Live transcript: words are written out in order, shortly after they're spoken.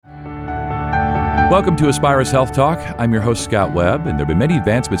Welcome to Aspirus Health Talk. I'm your host, Scott Webb, and there have been many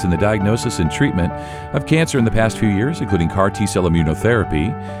advancements in the diagnosis and treatment of cancer in the past few years, including CAR T-cell immunotherapy.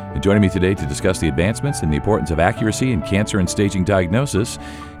 And joining me today to discuss the advancements and the importance of accuracy in cancer and staging diagnosis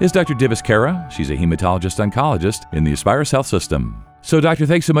is Dr. Divis Khera. She's a hematologist-oncologist in the Aspirus Health System. So, Doctor,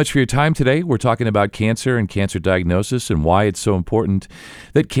 thanks so much for your time today. We're talking about cancer and cancer diagnosis and why it's so important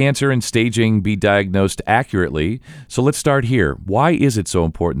that cancer and staging be diagnosed accurately. So let's start here. Why is it so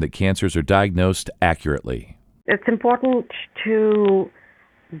important that cancers are diagnosed accurately? It's important to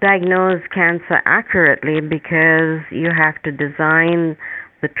diagnose cancer accurately because you have to design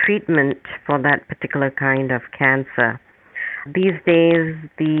the treatment for that particular kind of cancer. These days,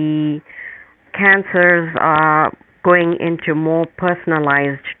 the cancers are going into more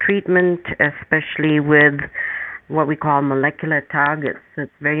personalized treatment, especially with what we call molecular targets.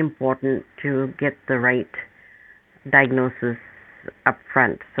 It's very important to get the right diagnosis up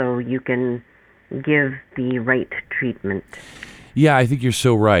front so you can give the right treatment. Yeah, I think you're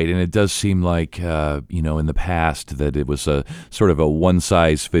so right. And it does seem like, in the past that it was a sort of a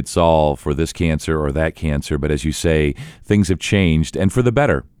one-size-fits-all for this cancer or that cancer. But as you say, things have changed, and for the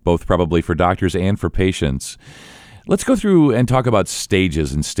better, both probably for doctors and for patients. Let's go through and talk about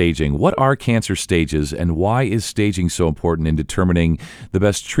stages and staging. What are cancer stages, and why is staging so important in determining the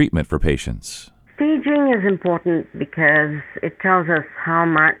best treatment for patients? Staging is important because it tells us how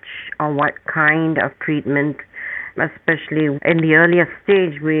much or what kind of treatment, especially in the earlier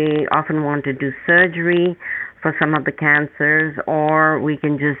stage, we often want to do surgery for some of the cancers, or we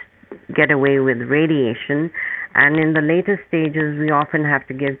can just get away with radiation. And in the later stages, we often have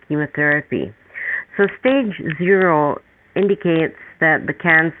to give chemotherapy. So stage 0 indicates that the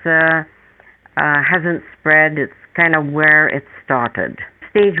cancer hasn't spread. It's kind of where it started.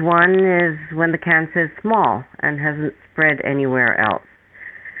 Stage 1 is when the cancer is small and hasn't spread anywhere else.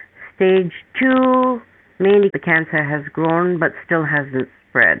 Stage 2, mainly the cancer has grown but still hasn't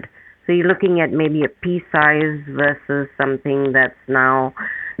spread. So you're looking at maybe a pea size versus something that's now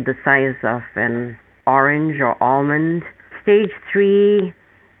the size of an orange or almond. Stage 3,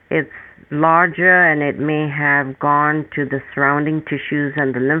 it's larger and it may have gone to the surrounding tissues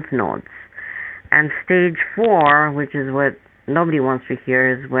and the lymph nodes. And stage 4, which is what nobody wants to hear,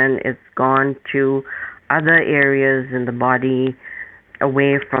 is when it's gone to other areas in the body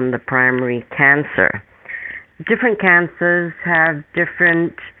away from the primary cancer. Different cancers have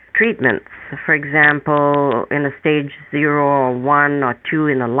different treatments. For example, in a stage 0 or 1 or 2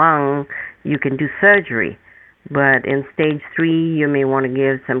 in the lung, you can do surgery. But in stage 3, you may want to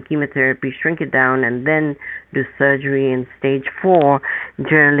give some chemotherapy, shrink it down, and then do surgery. In stage 4,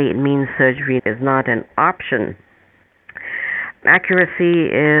 generally it means surgery is not an option.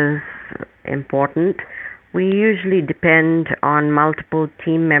 Accuracy is important. We usually depend on multiple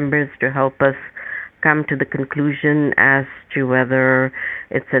team members to help us come to the conclusion as to whether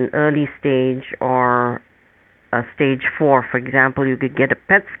it's an early stage or a stage 4. For example, you could get a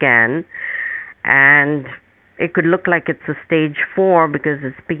PET scan and it could look like it's a stage 4 because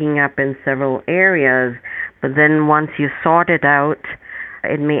it's picking up in several areas, but then once you sort it out,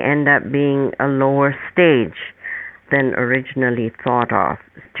 it may end up being a lower stage than originally thought of.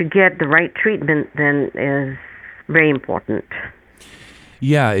 To get the right treatment then is very important.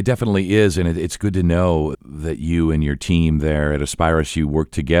 Yeah, it definitely is, and it's good to know that you and your team there at Aspirus, you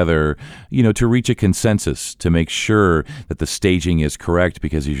work together, to reach a consensus, to make sure that the staging is correct,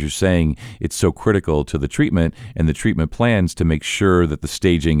 because as you're saying, it's so critical to the treatment and the treatment plans to make sure that the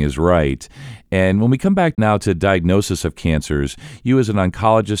staging is right. And when we come back now to diagnosis of cancers, you as an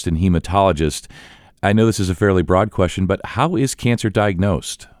oncologist and hematologist, I know this is a fairly broad question, but how is cancer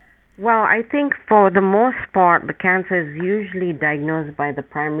diagnosed? Well, I think for the most part, the cancer is usually diagnosed by the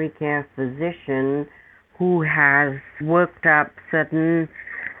primary care physician who has worked up certain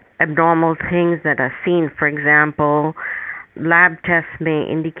abnormal things that are seen. For example, lab tests may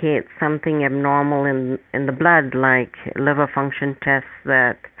indicate something abnormal in the blood, like liver function tests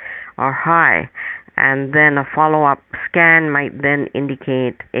that are high. And then a follow-up scan might then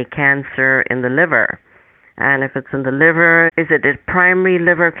indicate a cancer in the liver. And if it's in the liver, is it a primary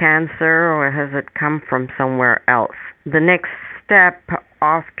liver cancer or has it come from somewhere else? The next step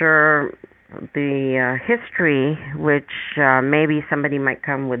after the history, which maybe somebody might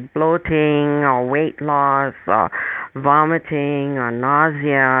come with bloating or weight loss or vomiting or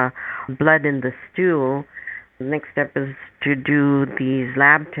nausea, blood in the stool. The next step is to do these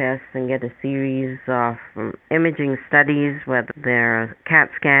lab tests and get a series of imaging studies, whether they're CAT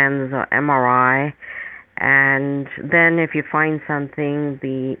scans or MRI. And then if you find something,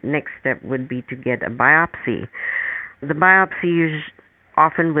 the next step would be to get a biopsy. The biopsy is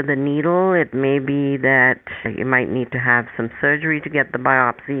often with a needle. It may be that you might need to have some surgery to get the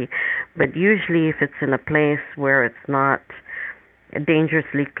biopsy, but usually if it's in a place where it's not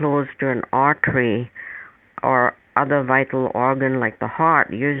dangerously close to an artery or other vital organ like the heart,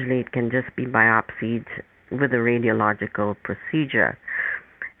 usually it can just be biopsied with a radiological procedure.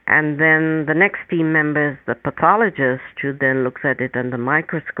 And then the next team member is the pathologist, who then looks at it under the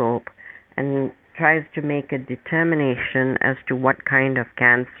microscope and tries to make a determination as to what kind of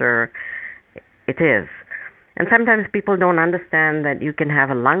cancer it is. And sometimes people don't understand that you can have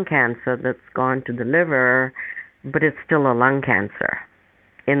a lung cancer that's gone to the liver, but it's still a lung cancer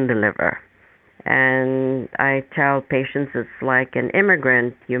in the liver. And I tell patients it's like an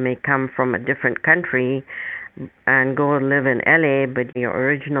immigrant. You may come from a different country and go live in LA, but your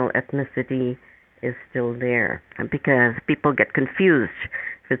original ethnicity is still there. Because people get confused.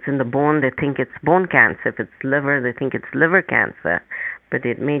 If it's in the bone, they think it's bone cancer. If it's liver, they think it's liver cancer. But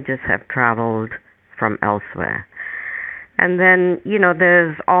it may just have traveled from elsewhere. And then,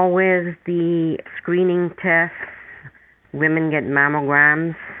 there's always the screening tests. Women get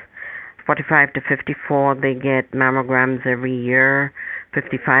mammograms. 45 to 54, they get mammograms every year.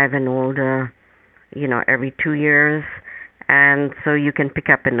 55 and older, every 2 years. And so you can pick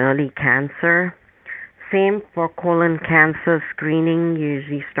up an early cancer. Same for colon cancer screening,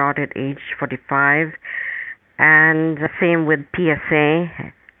 usually start at age 45. And same with PSA,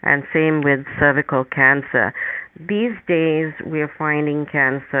 and same with cervical cancer. These days, we're finding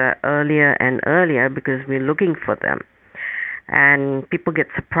cancer earlier and earlier because we're looking for them. And people get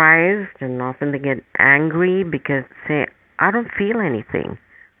surprised, and often they get angry because they say, I don't feel anything.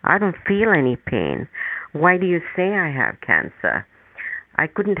 I don't feel any pain. Why do you say I have cancer? I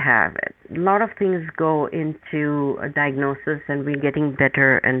couldn't have it. A lot of things go into a diagnosis, and we're getting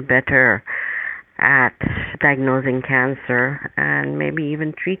better and better at diagnosing cancer and maybe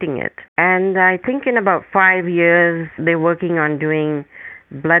even treating it. And I think in about 5 years, they're working on doing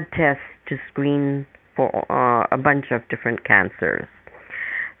blood tests to screen for a bunch of different cancers.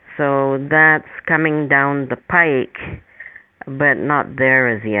 So that's coming down the pike, but not there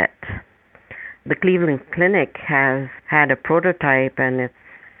as yet. The Cleveland Clinic has had a prototype, and its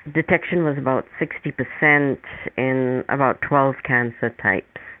detection was about 60% in about 12 cancer types,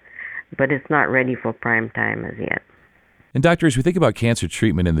 but it's not ready for prime time as yet. And doctor, as we think about cancer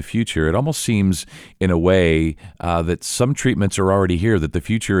treatment in the future, it almost seems in a way that some treatments are already here, that the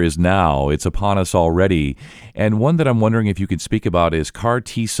future is now. It's upon us already. And one that I'm wondering if you could speak about is CAR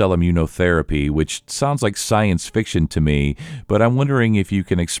T-cell immunotherapy, which sounds like science fiction to me, but I'm wondering if you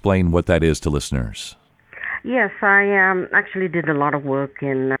can explain what that is to listeners. Yes, I actually did a lot of work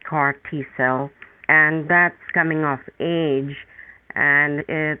in CAR T-cell, and that's coming of age, and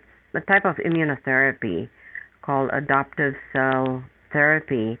it's a type of immunotherapy called adoptive cell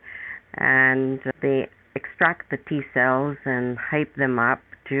therapy, and they extract the T cells and hype them up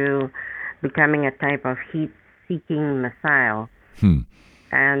to becoming a type of heat-seeking missile.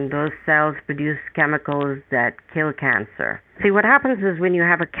 And those cells produce chemicals that kill cancer. See, what happens is when you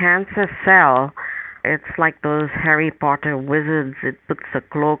have a cancer cell, it's like those Harry Potter wizards. It puts a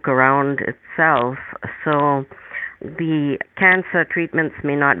cloak around itself, so the cancer treatments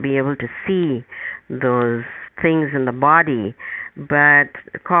may not be able to see those things in the body, but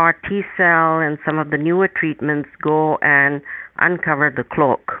CAR T-cell and some of the newer treatments go and uncover the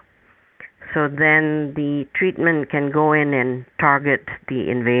cloak. So then the treatment can go in and target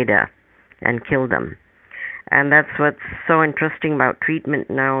the invader and kill them. And that's what's so interesting about treatment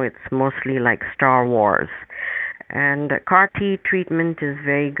now. It's mostly like Star Wars. And CAR T treatment is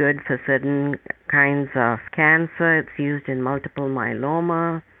very good for certain kinds of cancer. It's used in multiple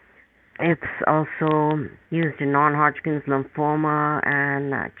myeloma. It's also used in non-Hodgkin's lymphoma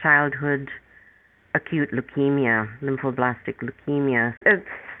and childhood acute leukemia, lymphoblastic leukemia. It's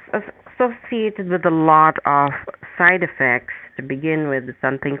associated with a lot of side effects. To begin with,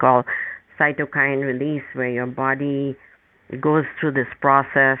 something called cytokine release, where your body goes through this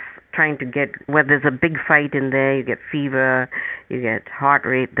process trying to get, where there's a big fight in there, you get fever, you get heart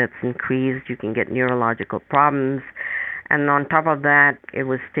rate that's increased, you can get neurological problems. And on top of that, it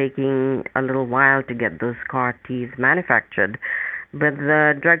was taking a little while to get those CAR Ts manufactured. But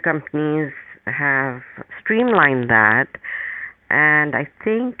the drug companies have streamlined that, and I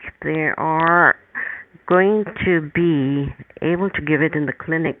think they are going to be able to give it in the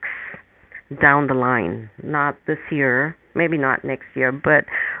clinics down the line. Not this year, maybe not next year, but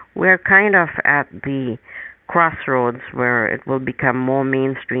we're kind of at the crossroads where it will become more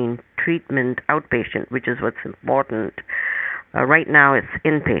mainstream treatment outpatient, which is what's important. Right now, it's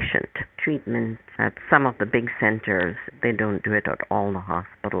inpatient treatment at some of the big centers. They don't do it at all the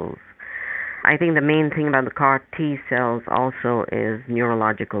hospitals. I think the main thing about the CAR T cells also is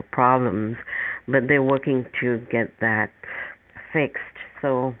neurological problems, but they're working to get that fixed.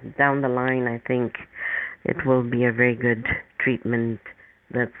 So down the line, I think it will be a very good treatment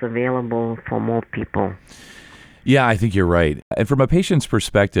that's available for more people. Yeah, I think you're right. And from a patient's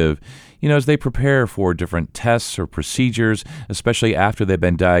perspective, as they prepare for different tests or procedures, especially after they've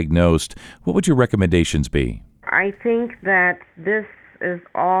been diagnosed, what would your recommendations be? I think that this is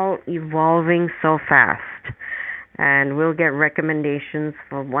all evolving so fast, and we'll get recommendations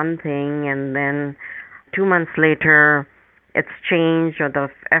for one thing, and then 2 months later, it's changed, or the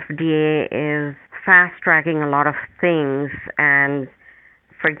FDA is fast-tracking a lot of things. And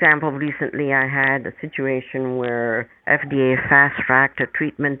for example, recently I had a situation where FDA fast-tracked a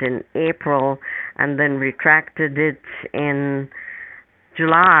treatment in April and then retracted it in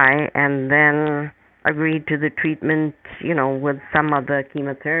July, and then agreed to the treatment, with some other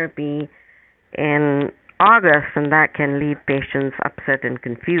chemotherapy in August, and that can leave patients upset and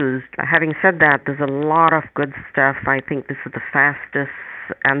confused. Having said that, there's a lot of good stuff. I think this is the fastest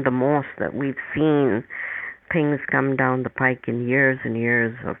and the most that we've seen things come down the pike in years and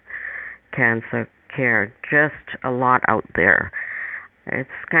years of cancer care. Just a lot out there. It's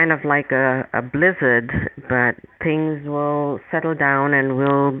kind of like a blizzard, but things will settle down and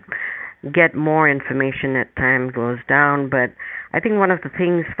we'll get more information as time goes down. But I think one of the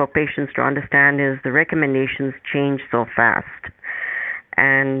things for patients to understand is the recommendations change so fast.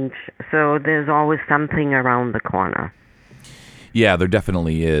 And so there's always something around the corner. Yeah, there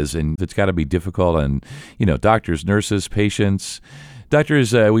definitely is. And it's got to be difficult on, doctors, nurses, patients.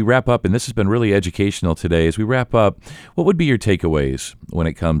 Doctors, we wrap up, and this has been really educational today. As we wrap up, what would be your takeaways when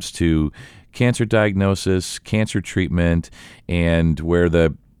it comes to cancer diagnosis, cancer treatment, and where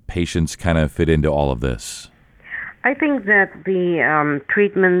the patients kind of fit into all of this? I think that the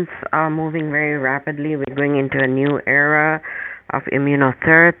treatments are moving very rapidly. We're going into a new era of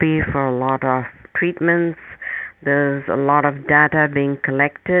immunotherapy for a lot of treatments. There's a lot of data being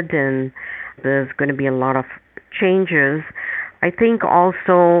collected, and there's going to be a lot of changes. I think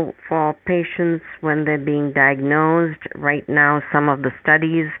also for patients when they're being diagnosed, right now some of the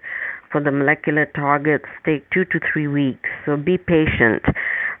studies for the molecular targets take 2 to 3 weeks. So be patient.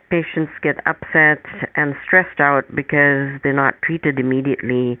 Patients get upset and stressed out because they're not treated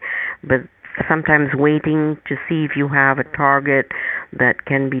immediately, but sometimes waiting to see if you have a target that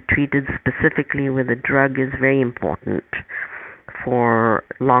can be treated specifically with a drug is very important for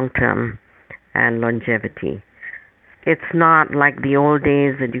long-term and longevity. It's not like the old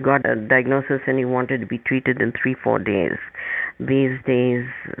days that you got a diagnosis and you wanted to be treated in 3-4 days. These days,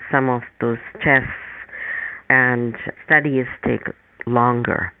 some of those tests and studies take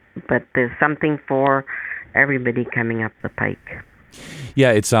longer, but there's something for everybody coming up the pike.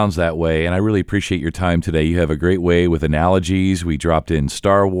 Yeah, it sounds that way, and I really appreciate your time today. You have a great way with analogies. We dropped in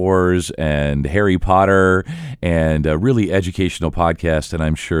Star Wars and Harry Potter, and a really educational podcast, and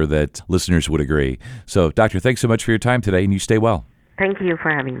I'm sure that listeners would agree. So, Doctor, thanks so much for your time today, and you stay well. Thank you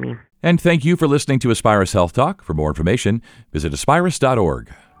for having me. And thank you for listening to Aspirus Health Talk. For more information, visit aspirus.org.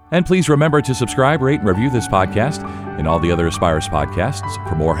 And please remember to subscribe, rate, and review this podcast and all the other Aspirus podcasts.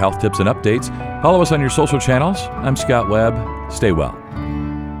 For more health tips and updates, follow us on your social channels. I'm Scott Webb. Stay well.